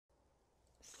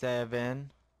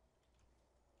7,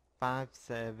 5,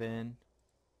 7,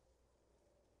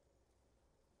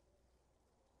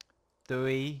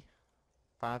 3,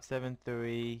 5, 7,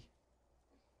 3,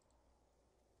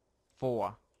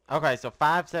 4. Okay, so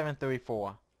 5, 7, 3,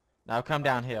 4. Now come Five, seven,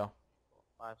 downhill.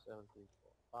 5, 7, 3,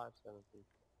 4. 5, 7,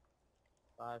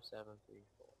 3,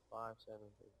 4. 5, 7,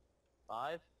 3, 4.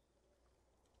 5.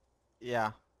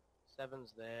 Yeah.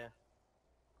 7's there.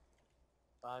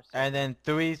 5, And 7. then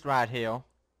 3's right here.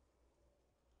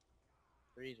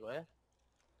 3's where?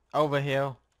 Over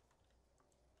here.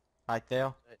 Right there.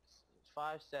 So it's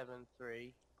 5, 7,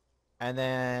 3. And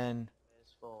then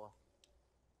There's 4.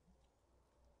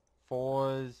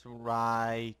 4's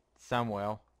right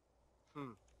somewhere.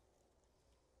 Hmm.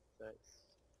 So it's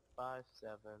 5,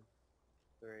 7,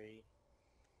 3.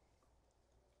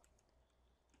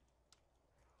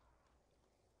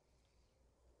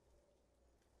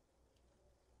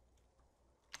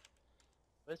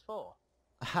 Where's 4?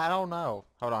 I don't know.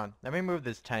 Hold on. Let me move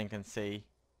this tank and see.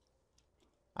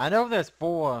 I know there's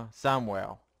 4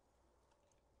 somewhere.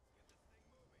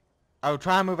 Oh,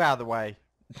 try and move out of the way.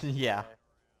 Yeah. Okay.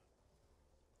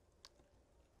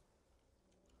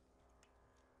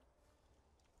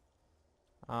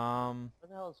 Where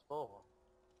the hell is 4?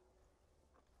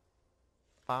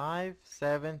 5,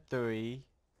 7, 3.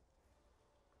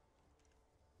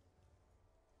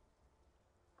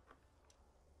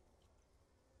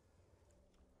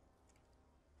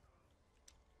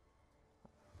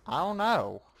 I don't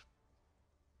know.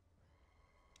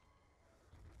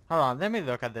 Hold on, let me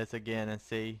look at this again and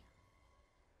see.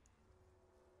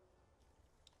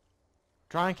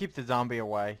 Try and keep the zombie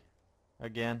away.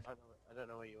 Again. I don't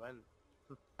know where you went.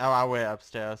 Oh, I went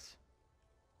upstairs.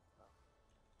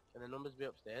 Can the numbers be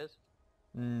upstairs?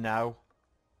 No.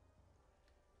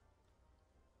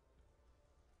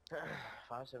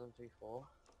 5, 7, 3, 4.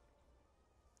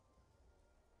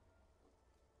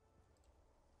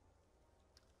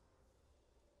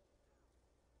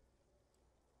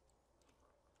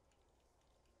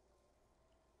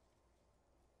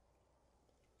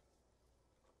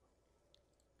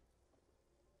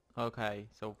 Okay,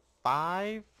 so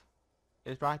 5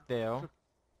 is right there.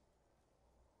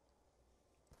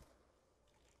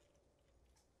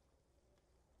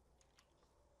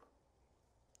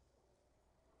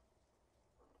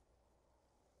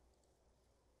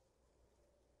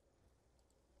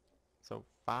 So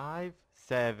 5,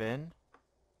 7,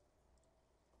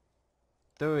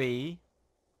 3,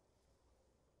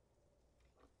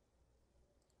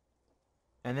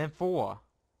 and then 4.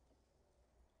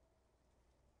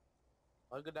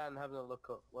 I'll go down and have a look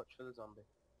up. Watch for the zombie.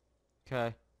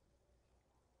 Okay.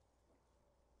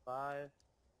 5,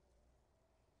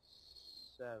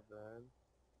 7,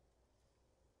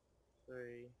 3.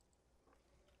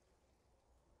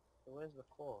 So where's the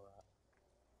 4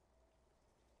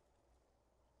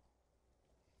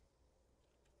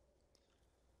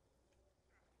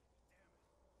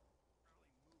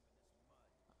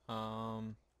 at?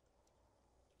 Um,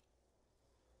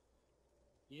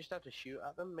 You just have to shoot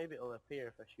at them. Maybe it'll appear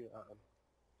if I shoot at them.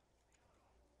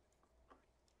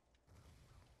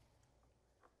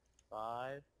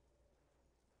 5,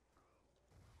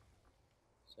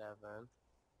 7.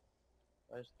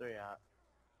 Where's 3 at?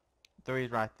 3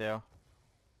 is right there.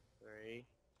 3.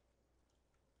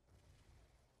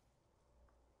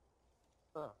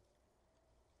 Huh.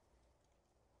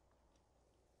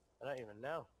 I don't even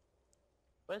know.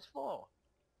 Where's 4?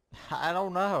 I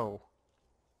don't know.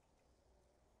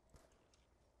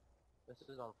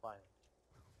 This is on fire.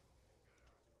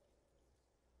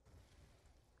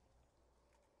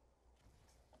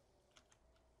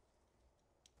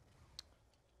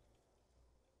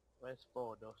 Where's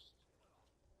 4, Dust?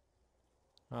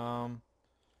 Um,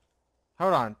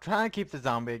 hold on. Try and keep the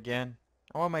zombie again.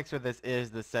 I want to make sure this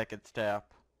is the second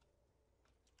step.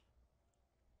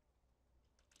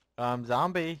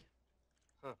 Zombie.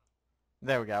 Huh.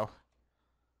 There we go.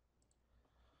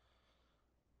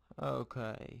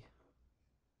 Okay.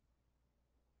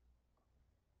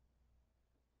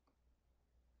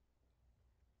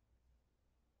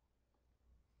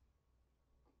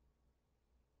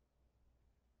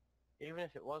 Even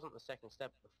if it wasn't the second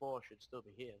step, the 4 should still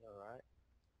be here though, right?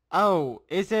 Oh,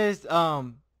 it says,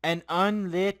 an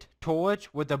unlit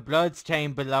torch with a blood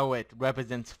stain below it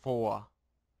represents 4.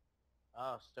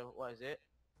 Oh, so what is it?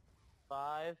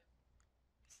 5,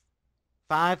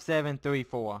 5, 7, 3,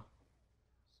 4.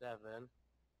 7,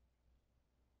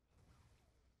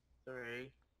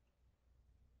 3,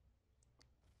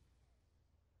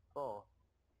 4.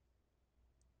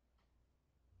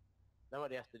 Then what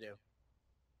do you have to do?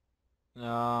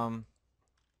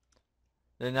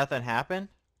 Did nothing happen?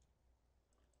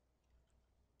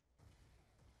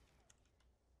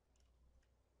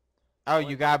 Oh, I you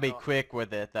went gotta to be go. quick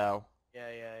with it though. Yeah.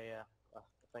 I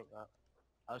think that.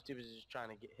 I was too busy just trying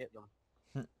to hit them.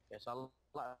 Yeah, so I'll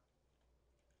let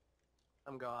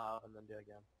them go out and then do it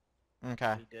again.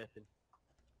 Okay. Me dipping.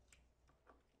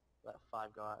 Let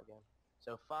 5 go out again.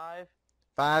 So 5,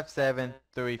 5, 7, 7,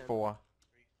 3, 3, 4. 4. Right,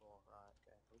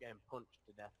 okay. I'm getting punched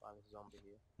to death by this zombie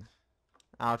here.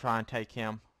 I'll try and take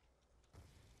him.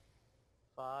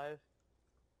 5,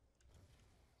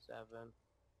 7,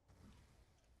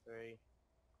 3.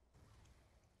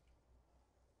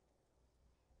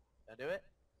 Did I do it?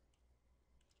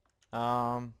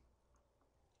 Um,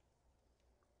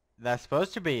 that's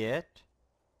supposed to be it.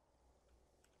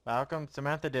 But how come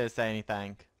Samantha didn't say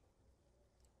anything?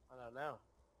 I don't know.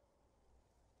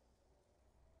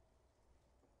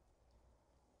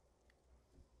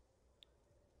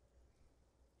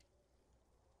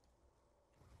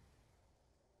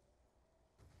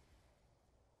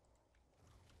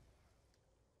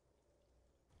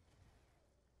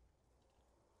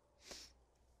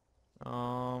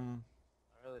 Um,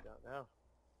 I really don't know.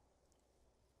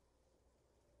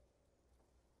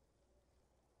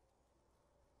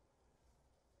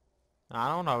 I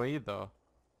don't know either.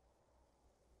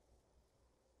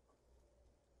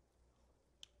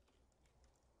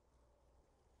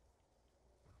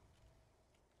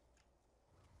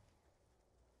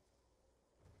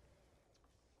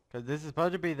 Cause this is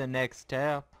supposed to be the next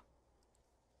step.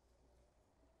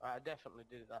 I definitely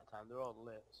did it that time. They're all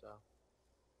lit, so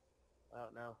I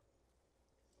don't know.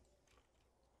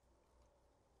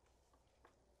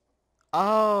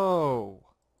 Oh,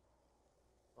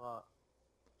 What?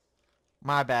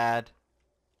 my bad.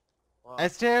 What?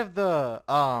 Instead of the,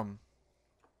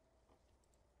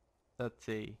 let's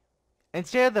see.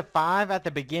 Instead of the 5 at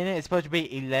the beginning, it's supposed to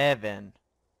be 11.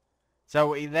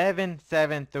 So 11,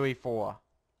 7, 3, 4.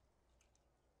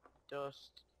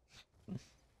 Dust.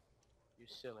 You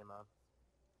silly man.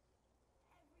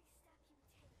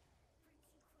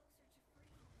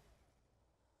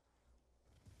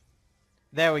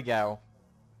 There we go.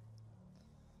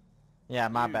 Yeah,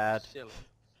 my You bad. silly.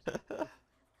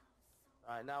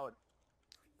 Alright, now what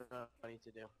do I need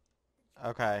to do?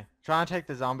 Okay, try and take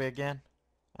the zombie again.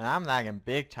 And I'm lagging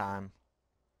big time.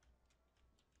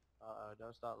 Uh-oh,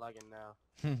 don't start lagging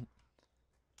now.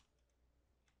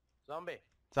 Zombie!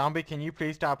 Zombie, can you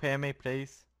please stop hitting me,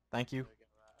 please? Thank you.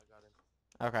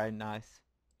 There we go, right, I got him. Okay, nice.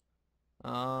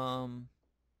 Um,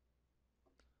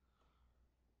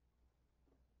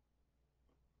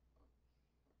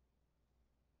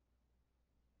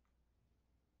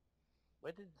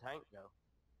 Where did the tank go?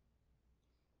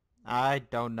 I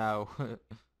don't know.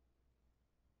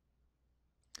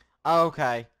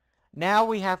 Okay. Now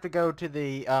we have to go to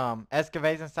the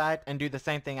excavation site and do the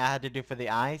same thing I had to do for the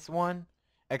ice one,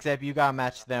 except you gotta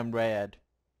match them red.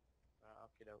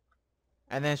 Okie doke.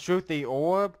 And then shoot the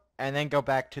orb, and then go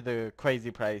back to the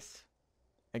crazy place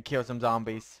and kill some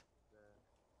zombies.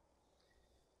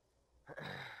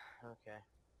 Okay.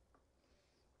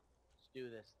 Let's do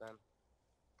this then.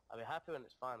 I'll be happy when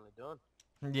it's finally done.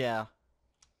 Yeah.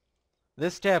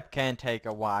 This step can take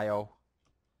a while.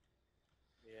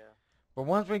 Yeah. But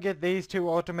once we get these two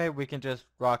ultimate, we can just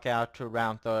rock out to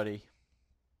round 30.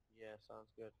 Yeah, sounds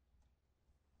good.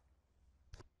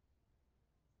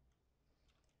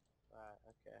 Right,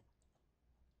 okay.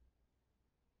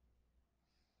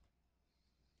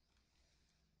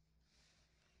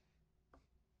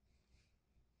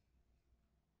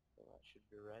 So that should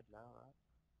be red now, right?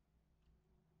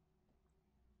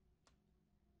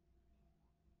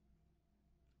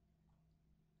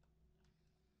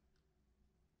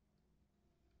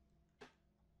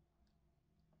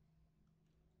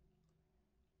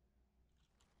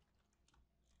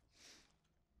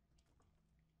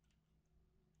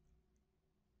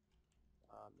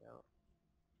 No.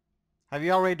 Have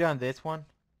you already done this one?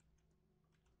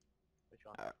 Which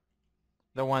one?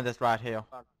 The one that's right here.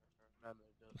 Can't remember,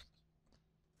 just...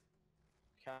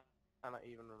 Cannot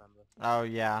even remember. Oh,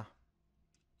 yeah.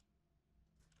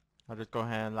 I'll just go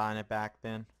ahead and line it back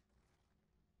then.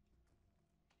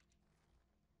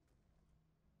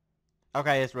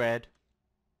 Okay, it's red.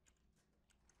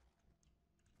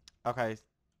 Okay,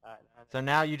 Alright, so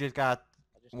now you just got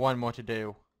I just... one more to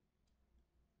do.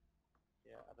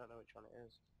 Yeah, I don't know which one it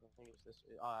is. I think it's this...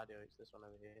 Oh, I do. It's this one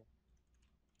over here.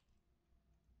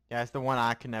 Yeah, it's the one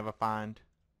I can never find.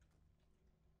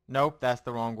 Nope, that's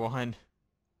the wrong one.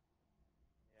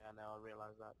 Yeah, now I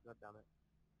realise that. God damn it.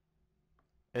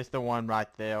 It's the one right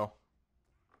there.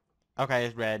 Okay,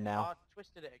 it's red Oh, now. I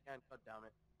twisted it again. God damn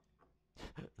it.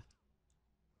 I'm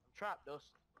trapped, Dust.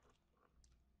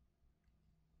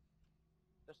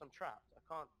 Dust, I'm trapped. I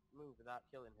can't move without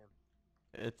killing him.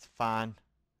 It's fine.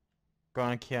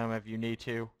 Gonna kill him if you need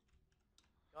to.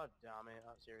 God damn it,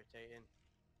 that's irritating.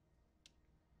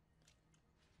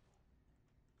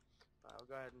 Right, we'll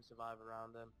go ahead and survive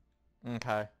around him.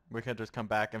 Okay, we could just come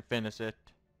back and finish it.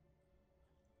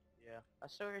 Yeah,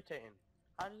 that's so irritating.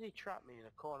 How did he trap me in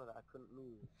a corner that I couldn't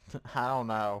move? I don't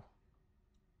know.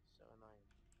 So annoying.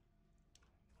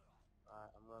 Right,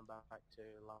 I'm going back to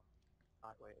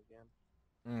lightweight again.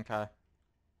 Okay.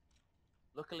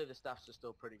 Luckily the staffs are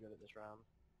still pretty good at this round.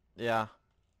 Yeah.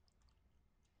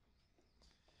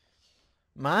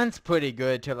 Mine's pretty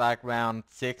good to like round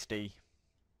 60.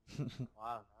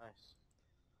 Wow, nice.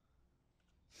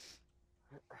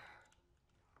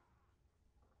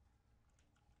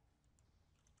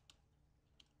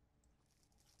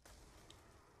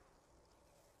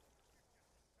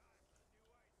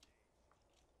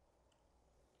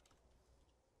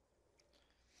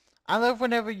 I love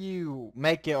whenever you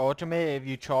make it ultimate, if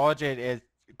you charge it, it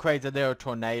creates a little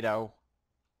tornado.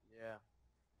 Yeah.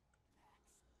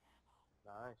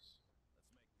 Nice.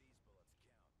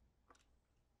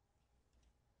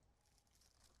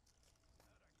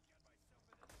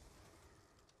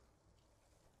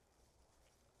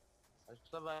 I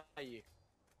just love how you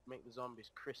make the zombies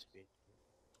crispy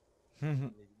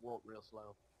and they walk real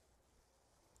slow.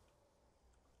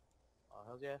 Oh,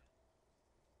 hells yeah.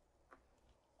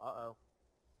 Uh-oh.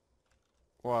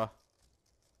 What?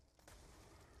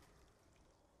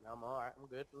 No, I'm alright. I'm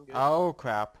good. I'm good. Oh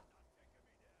crap.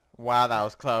 Wow, that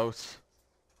was close.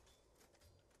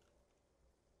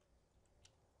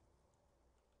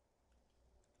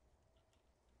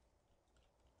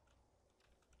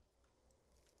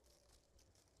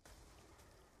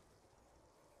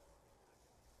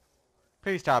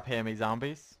 Please stop hitting me,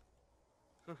 zombies.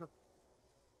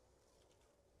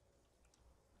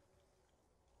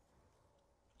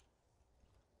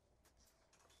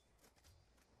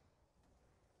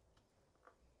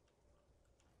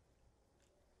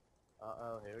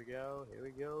 Uh-oh, here we go. Here we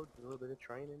go. Do a little bit of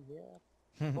training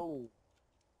here. Oh.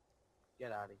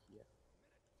 Get out of here.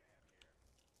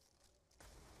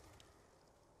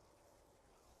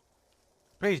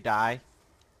 Please die.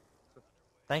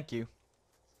 Thank you.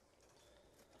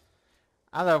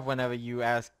 I love whenever you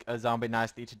ask a zombie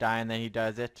nicely to die and then he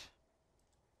does it.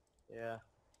 Yeah.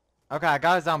 Okay, I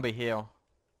got a zombie heal.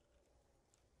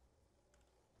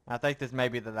 I think this may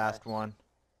be the last Nice. one.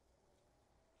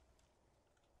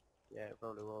 Yeah, it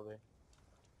probably will be.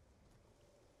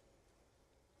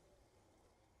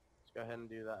 Let's go ahead and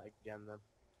do that again then.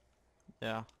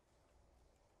 Yeah.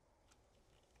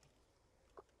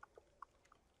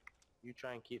 You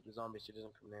try and keep the zombie so he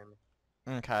doesn't come near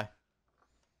me. Okay.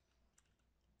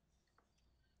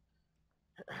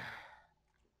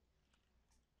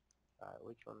 Alright,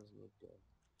 which ones need doing?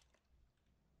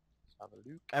 Let's have a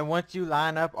look. And once you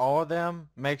line up all of them,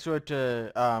 make sure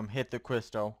to hit the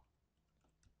crystal.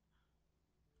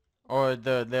 Or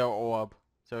the little orb.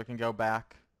 So it can go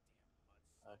back.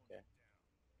 Okay.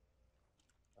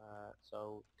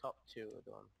 So top two are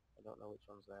done. I don't know which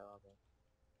ones they are though.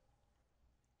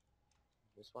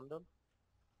 This one done?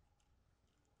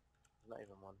 There's not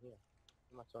even one here.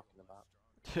 What am I talking about?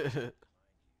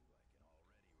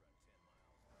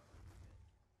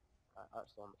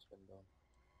 That's the one that's been done.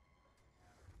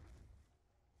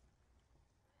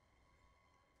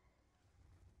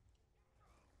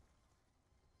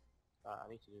 I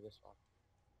need to do this one.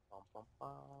 Bum bum bum.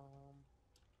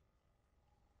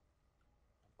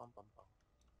 Bum bum bum.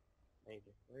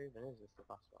 Maybe. Where even is this the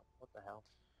last one? What the hell?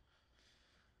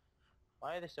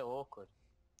 Why are they so awkward?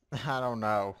 I don't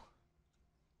know.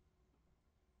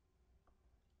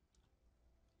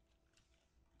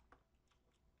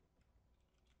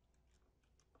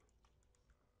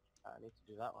 I need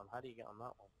to do that one. How do you get on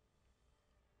that one?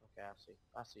 Okay, I see.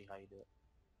 I see how you do it.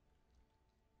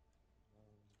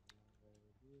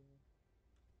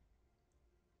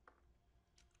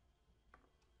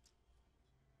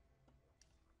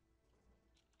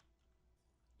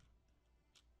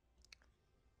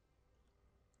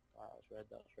 That's red,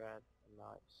 that's red. And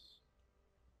now it's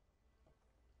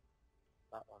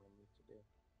that one I need to do.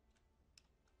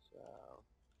 So,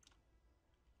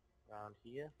 around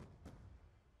here.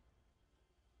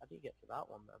 How do you get to that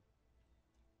one then?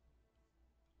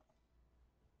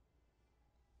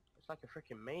 It's like a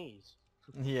freaking maze.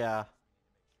 Yeah.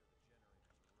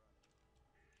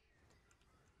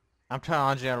 I'm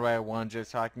trying to generate one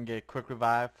just so I can get quick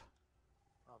revive.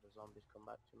 Oh, the zombies come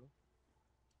back to me.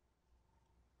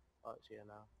 Oh, it's here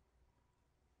now.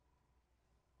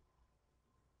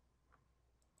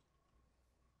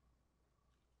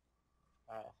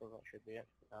 Alright, I think that should be it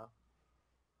now.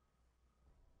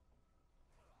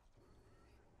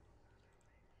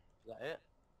 that it?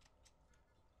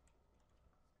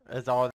 Is all